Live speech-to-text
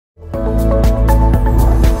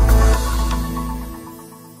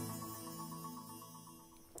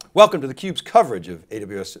Welcome to theCUBE's coverage of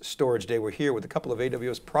AWS Storage Day. We're here with a couple of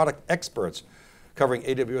AWS product experts covering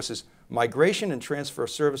AWS's migration and transfer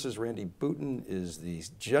services. Rnady Boutin is the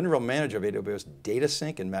General Manager of AWS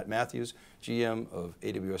DataSync, and Matt Mathews, GM of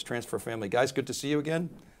AWS Transfer Family. Guys, good to see you again.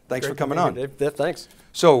 Thanks for coming on. Dave. Thanks.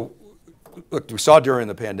 So, look, we saw during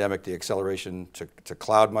the pandemic the acceleration to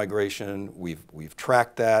cloud migration. We've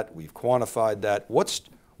tracked that, we've quantified that.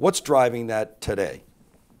 What's driving that today?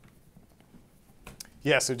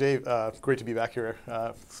 Yeah, so Dave, great to be back here.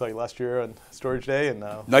 Saw you last year on Storage Day, and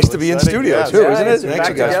nice to be in studio too, isn't it? Thanks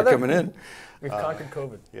you guys for coming in. We've conquered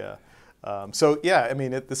COVID. Yeah. So yeah, I mean,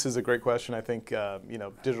 this is a great question. I think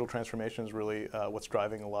digital transformation is really what's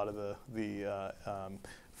driving a lot of the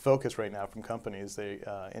focus right now from companies.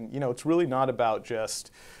 It's really not about just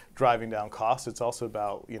driving down costs. It's also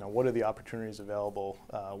about what are the opportunities available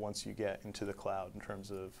once you get into the cloud in terms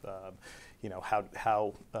of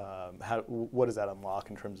what does that unlock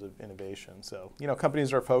in terms of innovation. So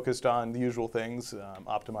companies are focused on the usual things,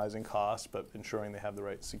 optimizing costs, but ensuring they have the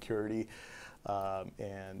right security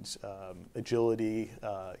and agility.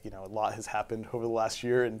 A lot has happened over the last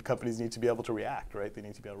year, and companies need to be able to react, right? They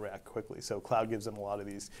need to be able to react quickly. So cloud gives them a lot of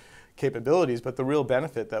these capabilities, but the real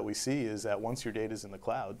benefit that we see is that once your data is in the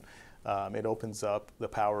cloud, it opens up the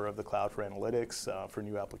power of the cloud for analytics, for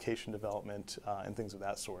new application development, and things of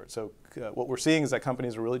that sort. So what we're seeing is that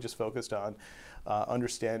companies are really just focused on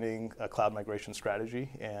understanding a cloud migration strategy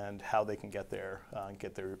and how they can get there,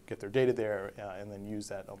 get their data there, and then use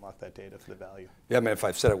that, unlock that data for the value. Yeah, I mean, if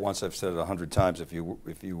I've said it once, I've said it 100 times. If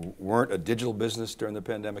you weren't a digital business during the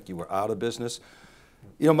pandemic, you were out of business.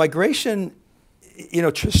 Migration,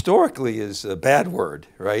 historically is a bad word,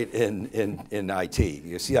 right, in IT.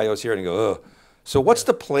 Your CIOs hear it and go, ugh. So what's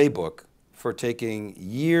the playbook for taking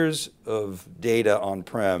years of data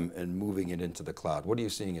on-prem and moving it into the cloud? What are you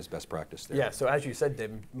seeing as best practice there? Yeah, so as you said,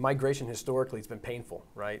 Dave, migration historically has been painful,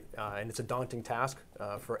 right? And it's a daunting task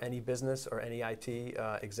for any business or any IT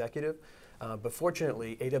executive. But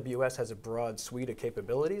fortunately, AWS has a broad suite of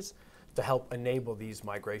capabilities to help enable these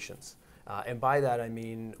migrations. And by that I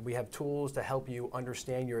mean we have tools to help you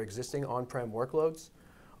understand your existing on-prem workloads,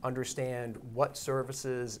 understand what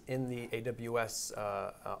services in the AWS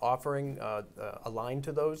offering align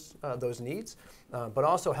to those needs, but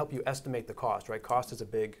also help you estimate the cost. Right, cost is a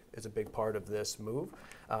big part of this move.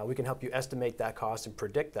 We can help you estimate that cost and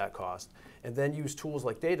predict that cost, and then use tools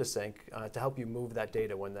like DataSync to help you move that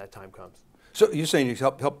data when that time comes. So you're saying you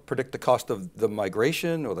help predict the cost of the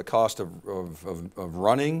migration or the cost of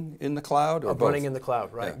running in the cloud, or both? Running in the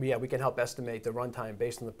cloud, right? Yeah, we can help estimate the runtime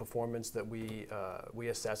based on the performance that we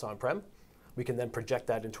assess on-prem. We can then project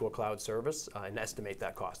that into a cloud service and estimate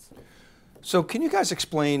that cost. So can you guys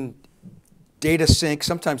explain DataSync?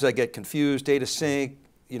 Sometimes I get confused. DataSync,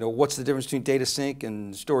 what's the difference between DataSync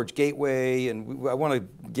and Storage Gateway? And I want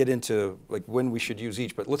to get into when we should use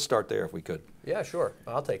each, but let's start there if we could. Yeah, sure,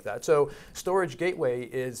 I'll take that. So Storage Gateway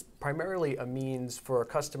is primarily a means for a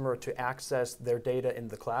customer to access their data in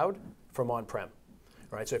the cloud from on-prem.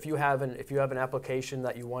 Right, so if you have an application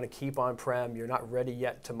that you want to keep on-prem, you're not ready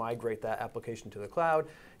yet to migrate that application to the cloud,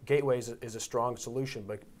 Gateway is a strong solution,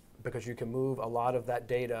 but because you can move a lot of that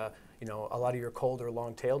data, a lot of your cold or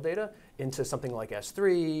long tail data into something like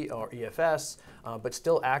S3 or EFS, but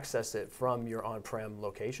still access it from your on-prem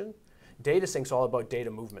location. DataSync's all about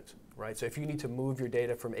data movement, right? So if you need to move your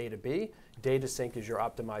data from A to B, DataSync is your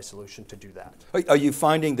optimized solution to do that. Are you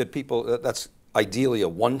finding that that's ideally a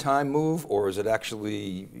one-time move, or is it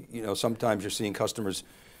actually, sometimes you're seeing customers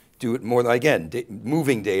do it more, again,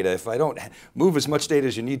 moving data. If I don't move as much data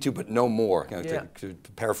as you need to, but no more, to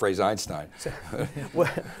paraphrase Einstein. So,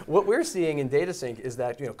 what we're seeing in DataSync is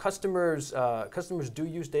that customers do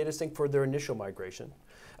use DataSync for their initial migration.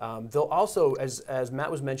 They'll also, as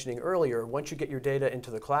Matt was mentioning earlier, once you get your data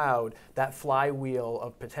into the cloud, that flywheel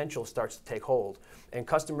of potential starts to take hold. And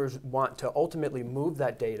customers want to ultimately move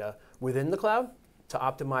that data within the cloud to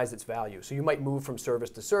optimize its value. So you might move from service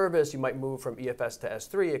to service, you might move from EFS to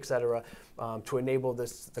S3, et cetera, to enable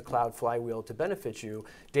the cloud flywheel to benefit you.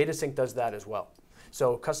 DataSync does that as well.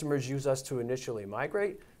 So customers use us to initially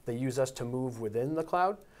migrate, they use us to move within the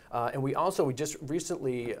cloud, and we just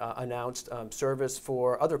recently announced service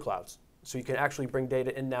for other clouds. So you can actually bring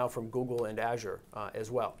data in now from Google and Azure as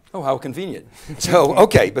well. Oh, how convenient. So,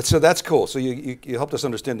 okay, so that's cool. So you helped us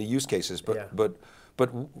understand the use cases, but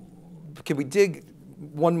can we dig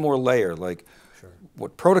one more layer, Sure.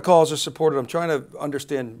 What protocols are supported? I'm trying to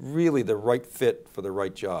understand really the right fit for the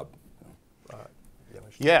right job.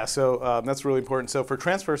 Yeah, so that's really important. So for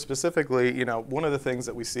transfer specifically, one of the things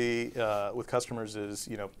that we see with customers is,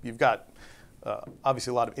 you've got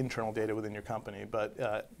obviously a lot of internal data within your company, but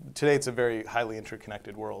today it's a very highly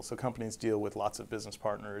interconnected world. So companies deal with lots of business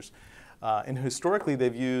partners. And historically,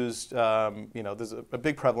 they've used, there's a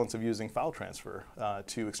big prevalence of using file transfer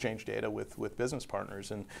to exchange data with business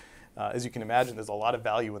partners. And as you can imagine, there's a lot of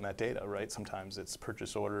value in that data, right? Sometimes it's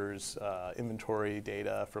purchase orders, inventory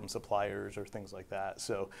data from suppliers or things like that.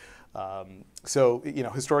 So,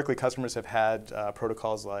 historically, customers have had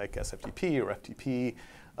protocols like SFTP or FTP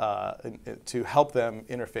to help them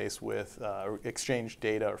interface with or exchange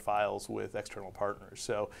data or files with external partners.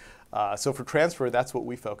 So for transfer, that's what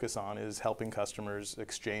we focus on, is helping customers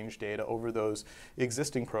exchange data over those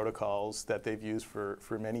existing protocols that they've used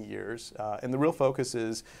for many years. And the real focus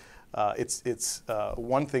is it's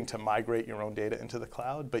one thing to migrate your own data into the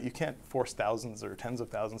cloud, but you can't force thousands or tens of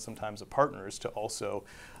thousands sometimes of partners to also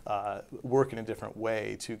work in a different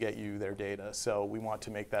way to get you their data. So we want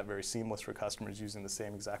to make that very seamless for customers using the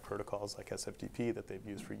same exact protocols like SFTP that they've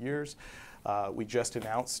used for years. We just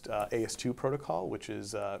announced AS2 protocol, which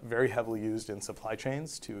is very heavily used in supply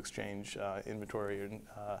chains to exchange inventory and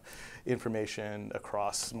information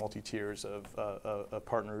across multi-tiers of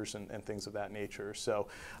partners and things of that nature. So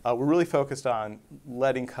we're really focused on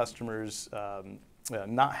letting customers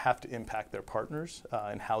not have to impact their partners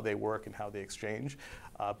and how they work and how they exchange,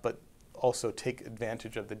 but also take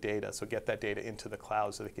advantage of the data, so get that data into the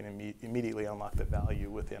cloud so they can immediately unlock the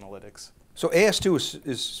value with analytics. So AS2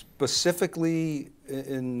 is specifically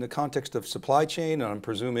in the context of supply chain, and I'm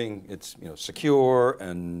presuming it's secure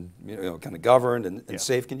and kind of governed and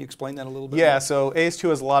safe. Can you explain that a little bit? Yeah, more? so AS2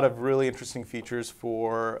 has a lot of really interesting features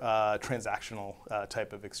for transactional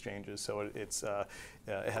type of exchanges. So it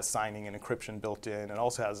has signing and encryption built in, and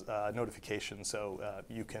also has notification. So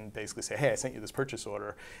you can basically say, hey, I sent you this purchase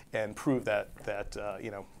order, and prove that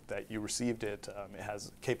you received it. It has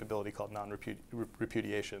a capability called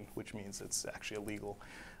non-repudiation, which means it's actually a legal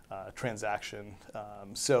transaction.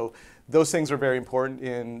 So those things are very important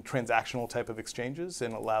in transactional type of exchanges,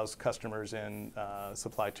 and allows customers in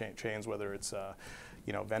supply chains, whether it's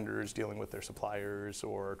vendors dealing with their suppliers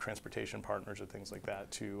or transportation partners or things like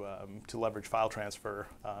that, to leverage file transfer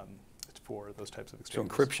for those types of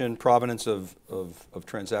exchanges. So encryption, provenance of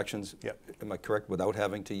transactions, yep. Am I correct, without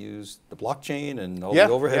having to use the blockchain and all the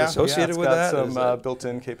overhead associated with that? It's got some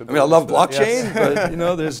built-in capabilities. I mean, I love blockchain,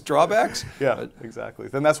 but there's drawbacks. Yeah, exactly.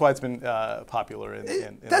 And that's why it's been popular.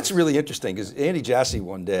 That's really interesting, because Andy Jassy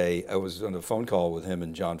one day, I was on a phone call with him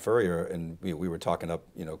and John Furrier, and we were talking up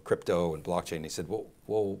crypto and blockchain. And he said, well,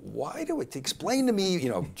 why do it, explain to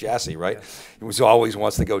me, Jassy, right? He always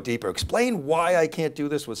wants to go deeper. Explain why I can't do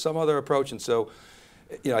this with some other approach. And so,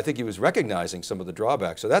 I think he was recognizing some of the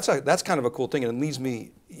drawbacks. So that's kind of a cool thing. And it leads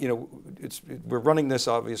me, we're running this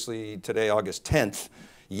obviously today, August 10th.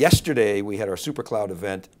 Yesterday, we had our SuperCloud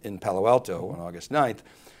event in Palo Alto on August 9th.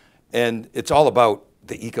 And it's all about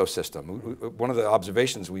the ecosystem. One of the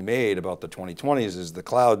observations we made about the 2020s is the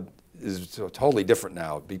cloud is totally different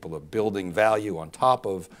now. People are building value on top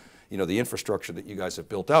of the infrastructure that you guys have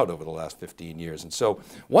built out over the last 15 years. And so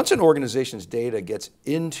once an organization's data gets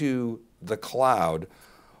into the cloud,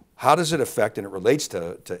 how does it affect, and it relates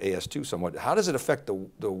to AS2 somewhat, how does it affect the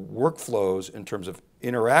workflows in terms of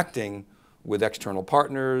interacting with external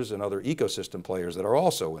partners and other ecosystem players that are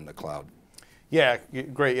also in the cloud? Yeah,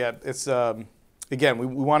 great. Yeah, it's again, we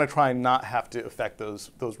want to try and not have to affect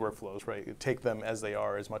those workflows, right? Take them as they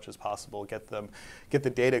are as much as possible. Get the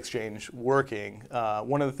data exchange working.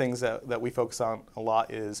 One of the things that we focus on a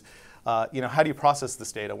lot is, how do you process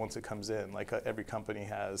this data once it comes in? Like every company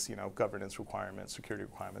has, governance requirements, security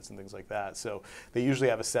requirements, and things like that. So they usually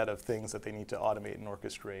have a set of things that they need to automate and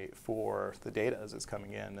orchestrate for the data as it's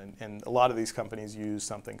coming in. And a lot of these companies use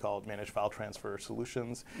something called managed file transfer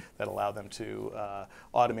solutions that allow them to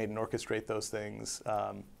automate and orchestrate those things.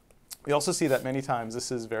 We also see that many times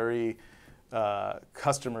this is very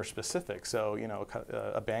customer specific. So,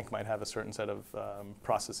 a bank might have a certain set of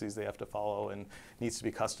processes they have to follow and needs to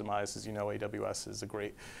be customized. As you know, AWS is a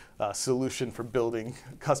great solution for building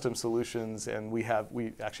custom solutions. And we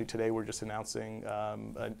actually today we're just announcing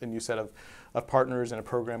a new set of partners and a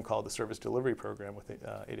program called the Service Delivery Program with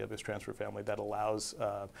AWS Transfer Family that allows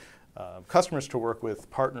customers to work with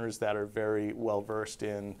partners that are very well versed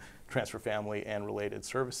in Transfer Family and related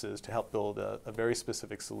services to help build a very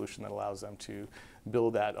specific solution that allows them to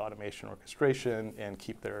build that automation orchestration and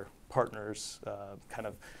keep their partners kind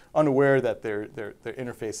of unaware that they're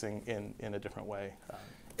interfacing in a different way.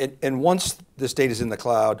 And once this data is in the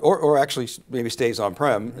cloud, or actually maybe stays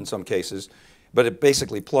on-prem in some cases, but it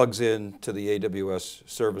basically plugs into the AWS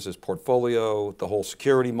services portfolio, the whole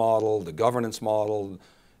security model, the governance model,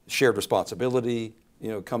 shared responsibility,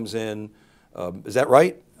 comes in. Is that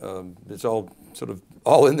right? It's all sort of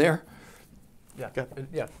all in there? Yeah,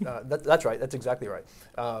 that's right. That's exactly right.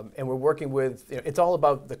 And we're working with, it's all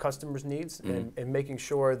about the customer's needs and making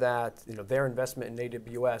sure that their investment in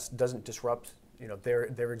AWS doesn't disrupt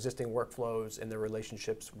their existing workflows and their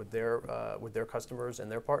relationships with their customers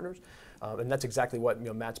and their partners. And that's exactly what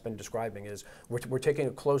Matt's been describing. Is we're taking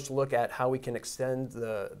a close look at how we can extend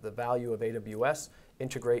the value of AWS,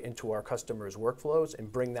 integrate into our customers' workflows,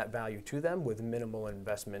 and bring that value to them with minimal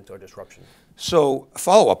investment or disruption. So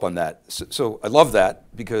follow up on that. So I love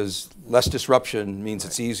that, because less disruption means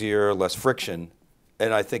it's easier, less friction.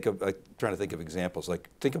 And I'm trying to think of examples. Like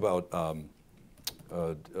think about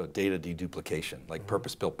data deduplication, like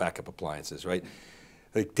purpose-built backup appliances, right?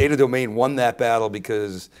 Like Data Domain won that battle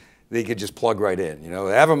because they could just plug right in.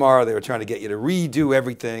 Avamar, they were trying to get you to redo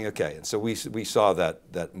everything. Okay, and so we saw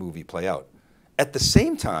that movie play out. At the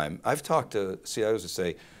same time, I've talked to CIOs that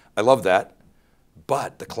say, I love that,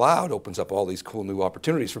 but the cloud opens up all these cool new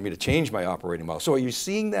opportunities for me to change my operating model. So are you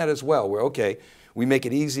seeing that as well, where, okay, we make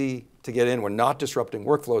it easy to get in, we're not disrupting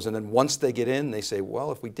workflows, and then once they get in, they say,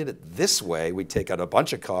 well, if we did it this way, we'd take out a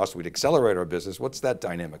bunch of costs, we'd accelerate our business. What's that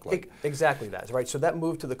dynamic like? Exactly that, right? So that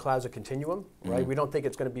move to the cloud is a continuum, right? We don't think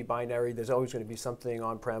it's going to be binary. There's always going to be something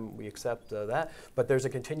on-prem, we accept that, but there's a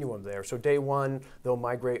continuum there. So day one, they'll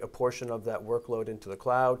migrate a portion of that workload into the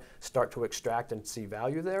cloud, start to extract and see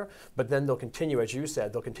value there, but then they'll continue, as you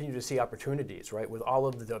said, they'll continue to see opportunities, right? With all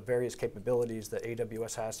of the various capabilities that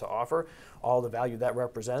AWS has to offer, all the value that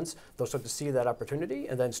represents, they'll start to see that opportunity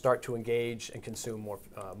and then start to engage and consume more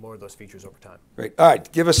of those features over time. Great. All right,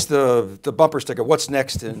 give us the bumper sticker. What's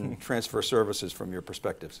next in transfer services from your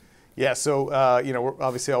perspectives? Yeah, so we're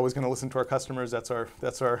obviously always going to listen to our customers. That's our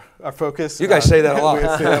focus. You guys say that a lot. We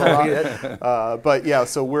say that a lot. But yeah,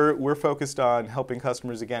 so we're focused on helping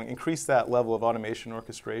customers again increase that level of automation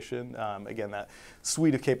orchestration. Again, that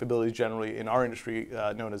suite of capabilities generally in our industry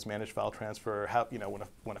known as managed file transfer. How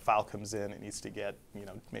when a file comes in, it needs to get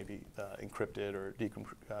maybe encrypted or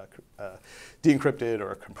de-encrypted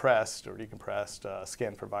or compressed or decompressed,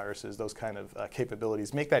 scanned for viruses. Those kind of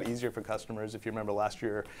capabilities make that easier for customers. If you remember last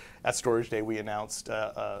year, at Storage Day, we announced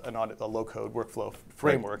a low-code workflow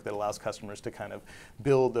framework that allows customers to kind of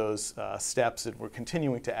build those steps, and we're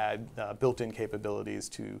continuing to add built-in capabilities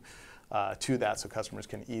to that, so customers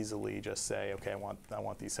can easily just say, okay, I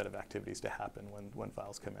want these set of activities to happen when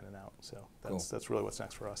files come in and out. So that's really what's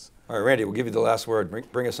next for us. All right, Randy, we'll give you the last word.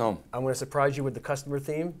 Bring us home. I'm going to surprise you with the customer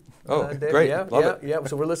theme. Oh, Dave. great! Yeah, Love it. Yeah.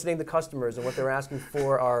 So we're listening to customers, and what they're asking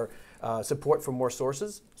for are support for more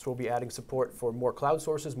sources. So we'll be adding support for more cloud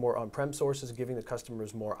sources, more on-prem sources, giving the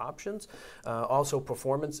customers more options. Also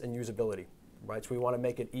performance and usability. Right, so we want to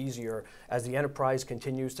make it easier as the enterprise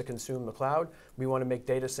continues to consume the cloud. We want to make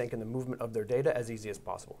data sync and the movement of their data as easy as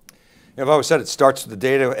possible. I've always said it starts with the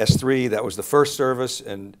data. S3, that was the first service,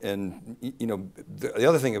 and the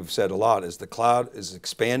other thing I've said a lot is the cloud is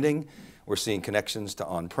expanding. We're seeing connections to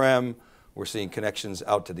on-prem. We're seeing connections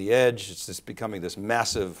out to the edge. It's just becoming this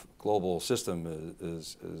massive global system,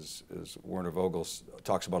 as Werner Vogel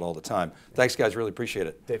talks about all the time. Thanks, guys. Really appreciate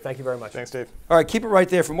it. Dave, thank you very much. Thanks, Dave. All right, keep it right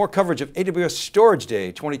there for more coverage of AWS Storage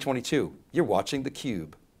Day 2022. You're watching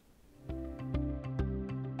theCUBE.